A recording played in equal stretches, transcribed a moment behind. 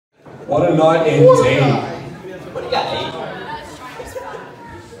What a night indeed. What do you got, Nate?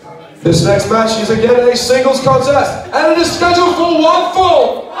 This next match is again a singles contest, and it is scheduled for one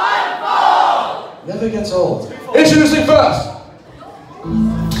fall. One fall! Never gets old. Introducing first.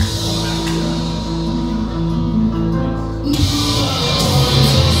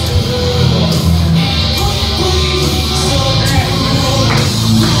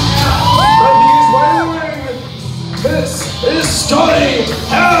 This is Scotty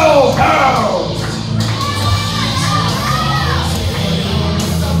Hellound!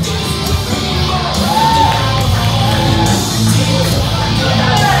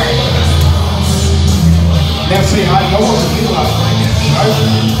 Now see, I wasn't here last week at the show,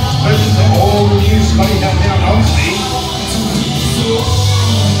 but all the new Scotty Hellound on see.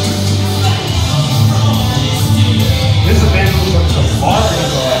 This event looks like some fire in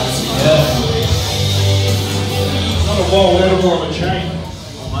the house. Yeah. Not a wall, we're more of a chain.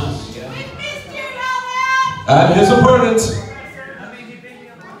 And his opponent.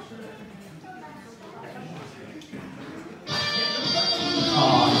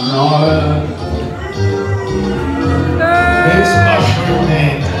 Oh no. It's Mushroom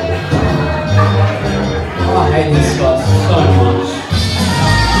Man. Oh, I hate this guy so much.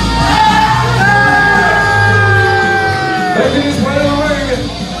 Making his way to the ring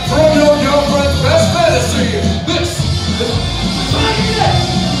from your girlfriend's best fantasy. This is...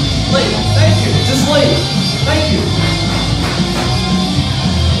 Leave. Thank you. Just leave. Thank you.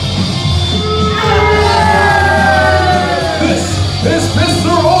 This is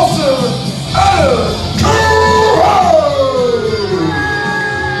Mr. Awesome Crowe!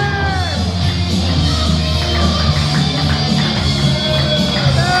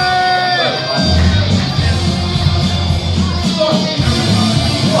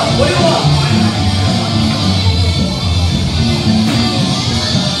 What do you want?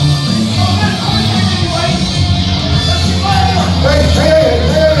 Hey,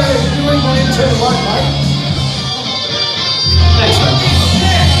 you ain't my intern right, mate. Thanks, man.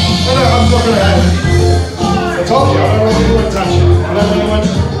 No, I'm not gonna have it. I told you, I don't want anyone to touch it. I don't want anyone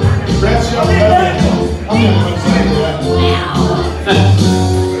to grab you up and over it. I'm the only one saying that.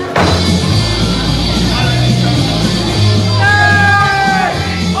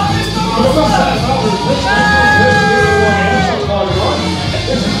 But I'm not saying that.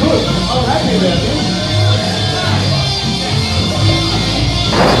 This is good. I'm happy about this.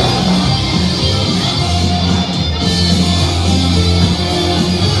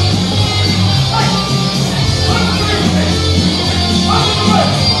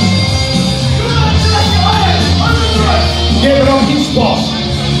 Yeah, but I'm his boss.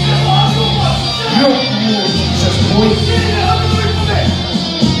 You're Jesus, boy.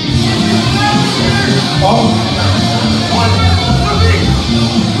 Oh.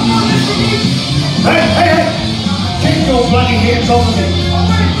 Hey! Keep your bloody hands off of him.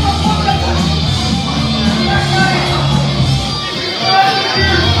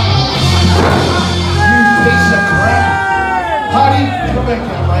 You piece of crap. Hardy, come back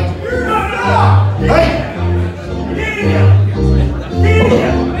here, mate. Hey!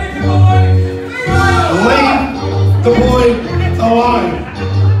 Leave the boy alone.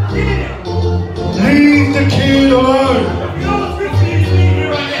 Leave the kid alone.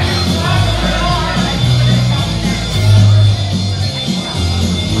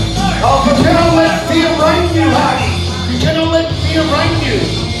 Oh, you cannot let fear reign you, Hardy. You cannot let fear reign you.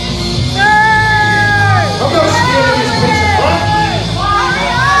 I'm not scared of this piece of crap.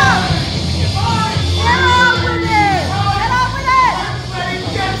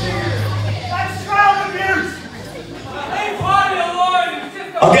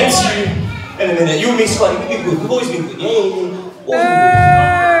 I'll get to you in a minute. You and me, Scotty, we've been good. We've always been good.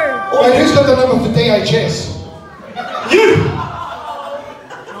 Yeah. Wait, who's got the number for DHS? You!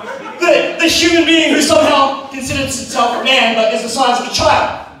 The human being who somehow considers himself a man but is the size of a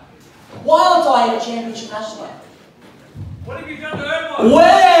child. Why aren't I in a championship match tonight? What have you done to earn one?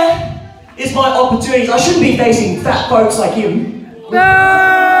 Where is my opportunity? I shouldn't be facing fat folks like him. No!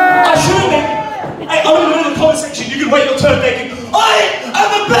 I shouldn't be. Hey, I'm in the middle of the comment section. You can wait your turn thinking, I am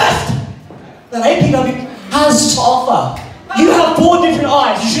the best that APW has to offer. You have 4 different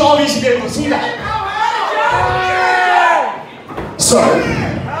eyes. You should obviously be able to see that. So,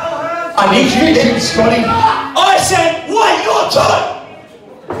 I need you in, Scotty. I said, wait your turn!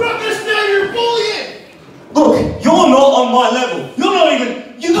 You're bullying! Look, you're not on my level.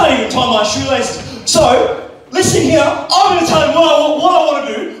 You can't even tie my shoelaces. So, listen here, I'm going to tell you what I want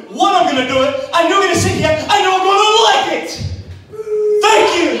to do, what I'm going to do it, and you're going to sit here and you're going to like it. Thank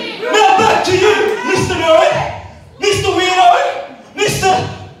you. Now back to you, Mr. Nerd, Mr. Weirdo, Mr.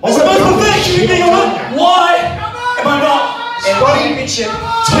 That's the most pathetic human being on earth. Why am I not in a championship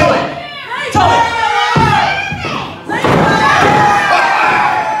tournament? Tell me.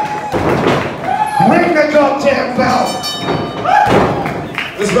 Ring the goddamn bell!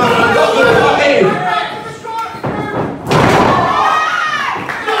 This man got the fucking.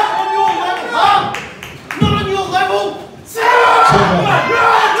 Not on your level!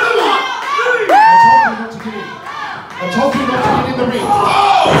 I told you not to get in the ring.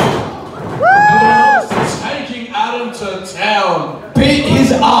 Taking Adam to town. Beat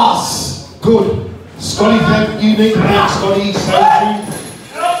his ass. Good. Scotty, you need to beat Scotty, save you.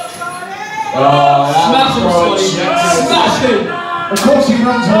 Smash him, Scotty. Smash him. Of course he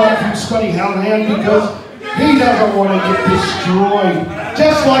runs away from Scotty Hellound because he doesn't want to get destroyed.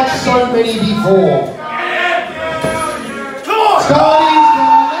 Just like so many before. Scotty's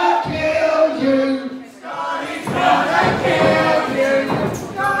gonna kill you. Scotty's gonna kill you.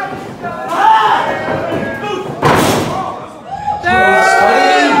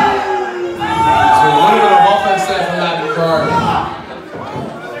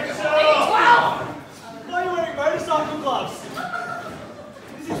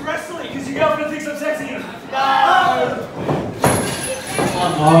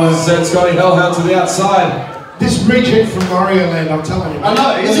 Send Scotty Hellound to the outside. This reject from Mario Land, I'm telling you. I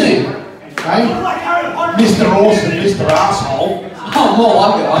know, isn't he? Hey? Mr. Awesome, Mr. Asshole. Oh, more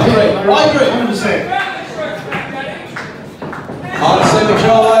like it. I agree. 100%. I'll send the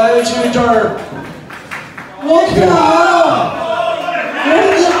kill shooter. What the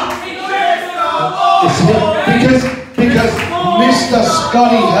Because Mr.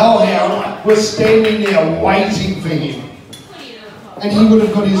 Scotty Hellound was standing there waiting for him. And he would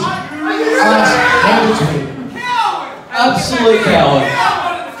have got his ass handed to him. Absolute coward.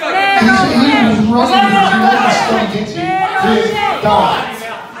 He was running because he wanted Scotty gets him. He's done.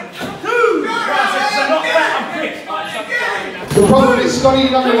 The problem is Scotty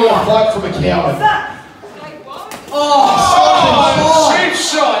doesn't want to fight from a coward. Oh, Cheap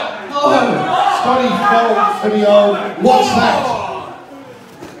shot. Scotty fell for the old, what's that?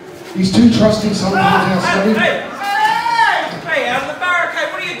 He's too trusting sometimes now, Scotty. Hey, out of the barricade,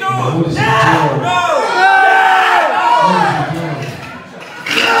 what are you doing? What is he doing?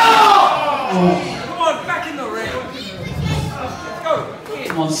 Come on, back in the ring. Go.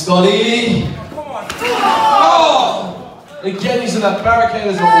 come on, Scotty. Come on. Again, he's in that barricade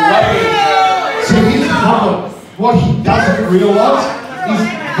as a weapon. See, here's the problem. What he doesn't realise is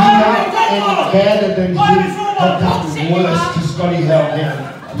bigger and badder than he have done worse to Scotty Hellound.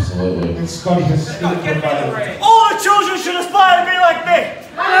 Absolutely. And Scotty has still Get in the provided. ring. All the children should aspire to be like me.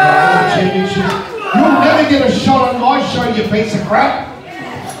 Championship. You'll never get a shot on my show, you piece of crap.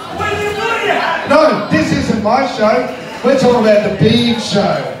 What are you doing here? No, this isn't my show. We're talking about the big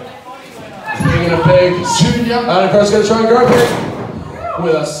show. Speaking of big, Junior. and of course, going to try and go big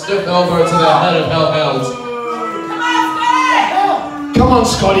with a stiff elbow to the head of Hellound. Come on,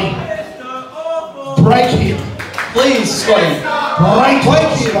 Scotty. Break him. Please, Scotty. Break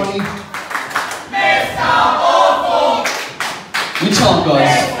him, Scotty. You tell him,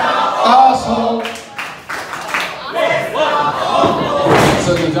 guys. Asshole.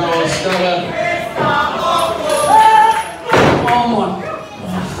 So the double stunner. Come on.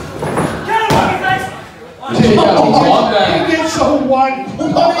 Kick out of one He man. gets a one.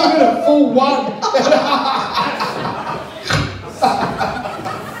 Not even a full one.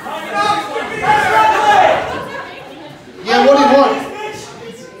 Yeah, what do you want?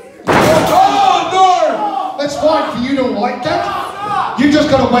 Oh, no! That's fine for you to like that. You just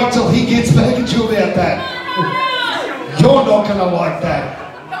gotta wait till he gets back at you about that. You're not gonna like that.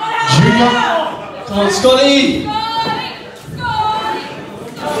 Junior. Come on, Scotty.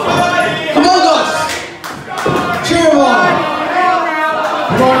 Come on, guys. Cheer him on.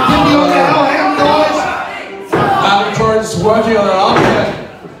 Right, give me on the Hellound, guys. Adam Torrance working on an armpit.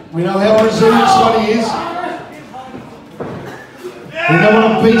 We know how resilient Scotty is. We know what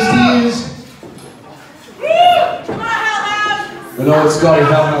a beast he is. We know what Scotty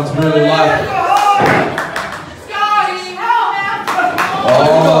Hellound's really like.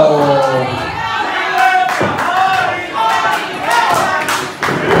 Oh.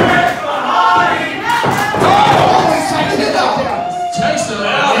 Takes it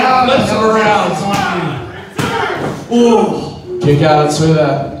out, lifts him around. Ooh. Kick out to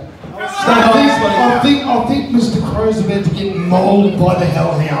that. I think Mr. Crowe's about to get mauled by the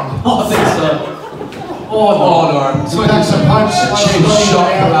Hellound. I think so. Oh no. So that's a punch. Cheap shot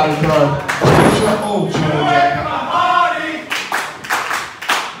from Adam Crowe. Oh, George.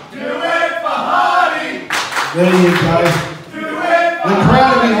 There you go. The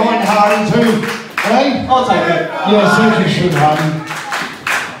crowd are behind Hardy too. Hey? I'll take it. Yeah, so you should, Hardy.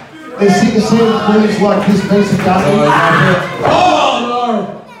 They're sick of seeing bullies like this piece of garbage. Oh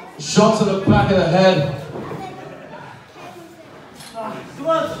no! Shot to the back of the head. Come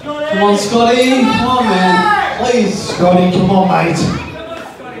on, Scotty. Come on, man. Please. Scotty, come on, mate.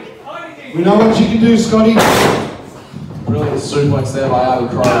 We know what you can do, Scotty. Brilliant suplex there by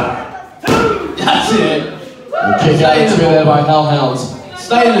Crowe. That's it. Kick out into there by Hellound.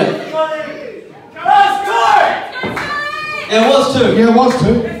 Stay in it. Yeah, it was two. Yeah, it was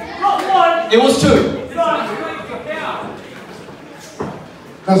two. It was two.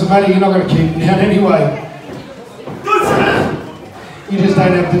 Doesn't matter, you're not going to keep it down anyway. You just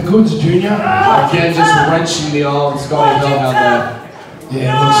don't have the goods, Junior. Again, just wrenching the arm, Scotty Hellound there.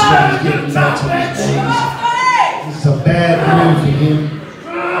 Yeah, look, Scotty's getting back to his knees. This is a bad move for him.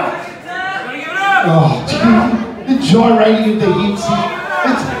 Oh, the gyrating of the hips,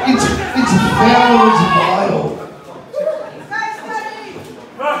 it's foul and it's vile.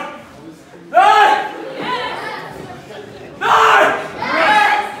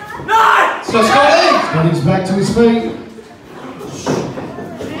 So Scotty! Scotty's back to his feet.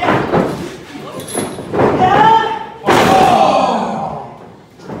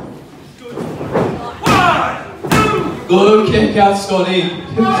 Good kick out, Scotty. It's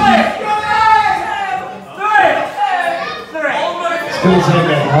going to take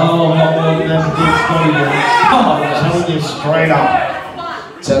a hell of a lot more than that to get Scotty down. I'm telling you straight up.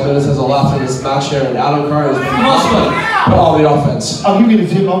 10 minutes has elapsed in this match here, and Crowe has been put on the offense. I'll give you the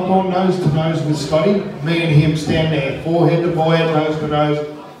tip, I'm going nose to nose with Scotty. Me and him stand there, forehead to forehead, nose to nose.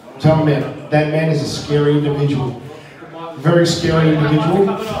 Tell me, that man is a scary individual. Very scary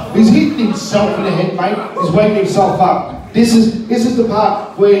individual. He's hitting himself in the head, mate. He's waking himself up. This is the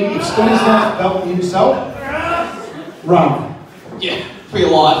part where if Scotty starts belting himself, run. Yeah, for your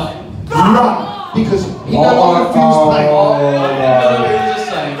life. Run. Because he no longer feels pain.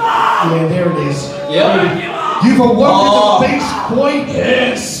 Yeah, there it is. Yeah. You've awoken the beast, boy.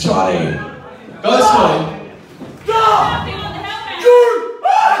 Yes, Scotty. Go, Scotty.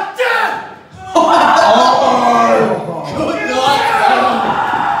 Good night.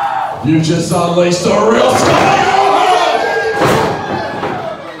 You just unleashed a real Scotty.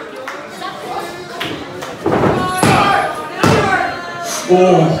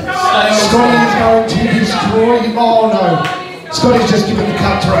 Scotty is going to destroy him. Oh no. Scotty's just given the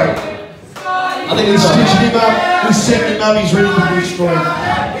cut throat. I think he's stitching him up. He's setting him up. He's ready to be destroyed.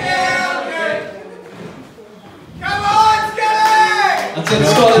 That's it,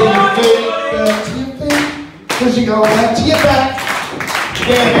 Scotty. To your feet. As you go out to your back.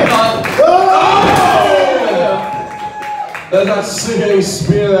 Yeah. Oh! There's that singing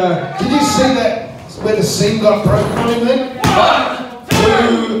spear there. Did you see that? Where the seam got broken on him then? 1,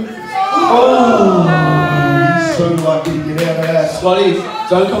 2. Oh! He's so lucky to get out of that. Scotty,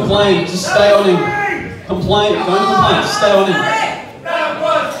 don't complain. Just stay on him. Don't complain. Just stay on him.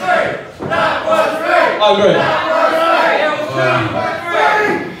 I agree.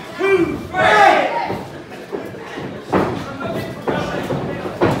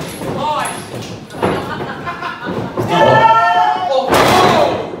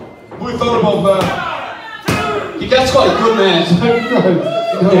 We thought about that. You got Scotty, good man. No.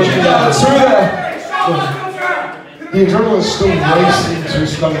 Yeah, through there. The adrenaline's still racing through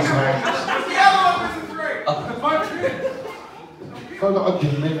Scotty's veins. I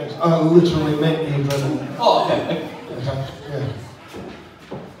didn't mean it. I literally meant the adrenaline. Oh, okay. Okay, yeah.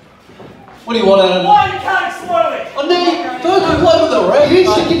 What do you want out of him? Why you can't explode it? Oh, no, don't complain with the ref. He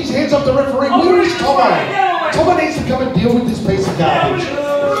needs to get his hands off the referee. Where is Tomo? Tomo needs to come and deal with this piece of garbage.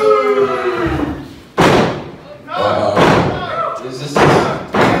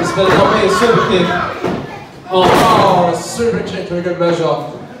 This better not be a super kick. Oh, a super kick for a good measure.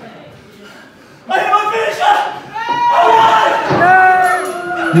 I have my finisher!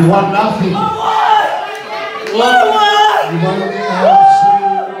 You won nothing. I You won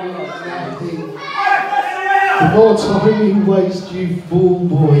absolutely nothing. The more time you waste, you fool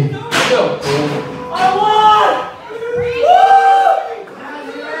boy.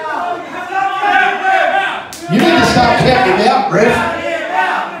 You need to start counting him out, ref.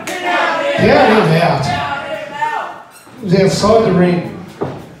 Count him out. He was outside the ring.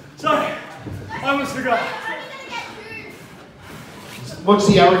 Sorry, I almost forgot. What's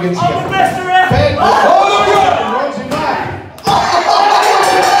the arrogance here? I'm the best around. Bad. Oh, look at it! Runs him up.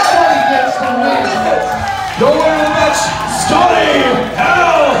 Scotty gets the win. The winner of the match, Scotty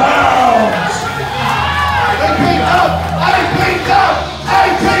Hellound. AP up! AP up!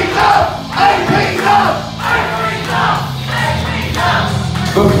 AP up! AP up! AP up! AP up!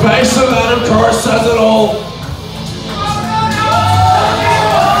 face of Adam Carr says it all.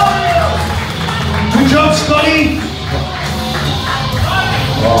 Good job, Scotty.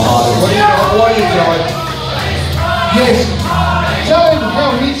 What are you doing? Yes. Tell him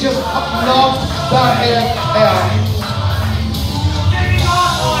how he's just knocked the head out.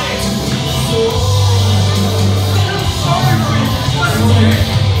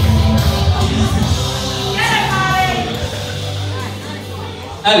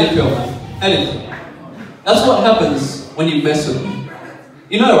 How do you feel, man? How do you feel? That's what happens when you mess with me.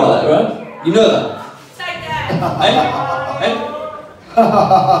 You know that, right? You know that. Take that. Hey? Hey?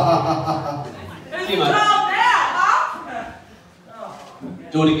 Who's See, in mate. control now, huh?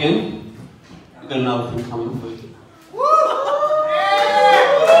 Do it again. You've got another thing coming for you.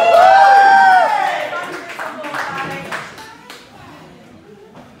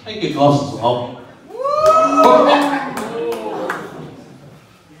 Take your glasses off.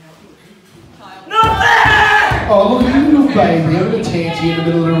 Oh, look at you, little baby, having a tansy in the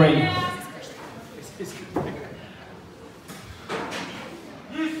middle of the ring.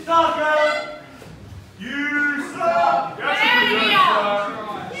 You suck, Alan! You suck!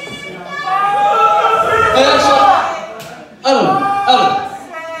 Hey, actually, Adam,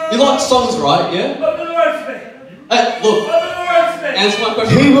 you like songs, right? Yeah? Open the ropes for me! Hey, look, Open the ropes for me! answer my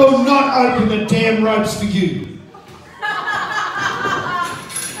question. He will not open the damn ropes for you.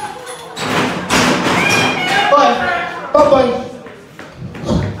 Bye. Bye-bye.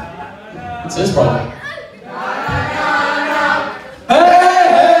 It's his problem. Hey, hey,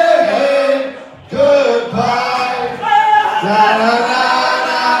 hey, goodbye. La, la,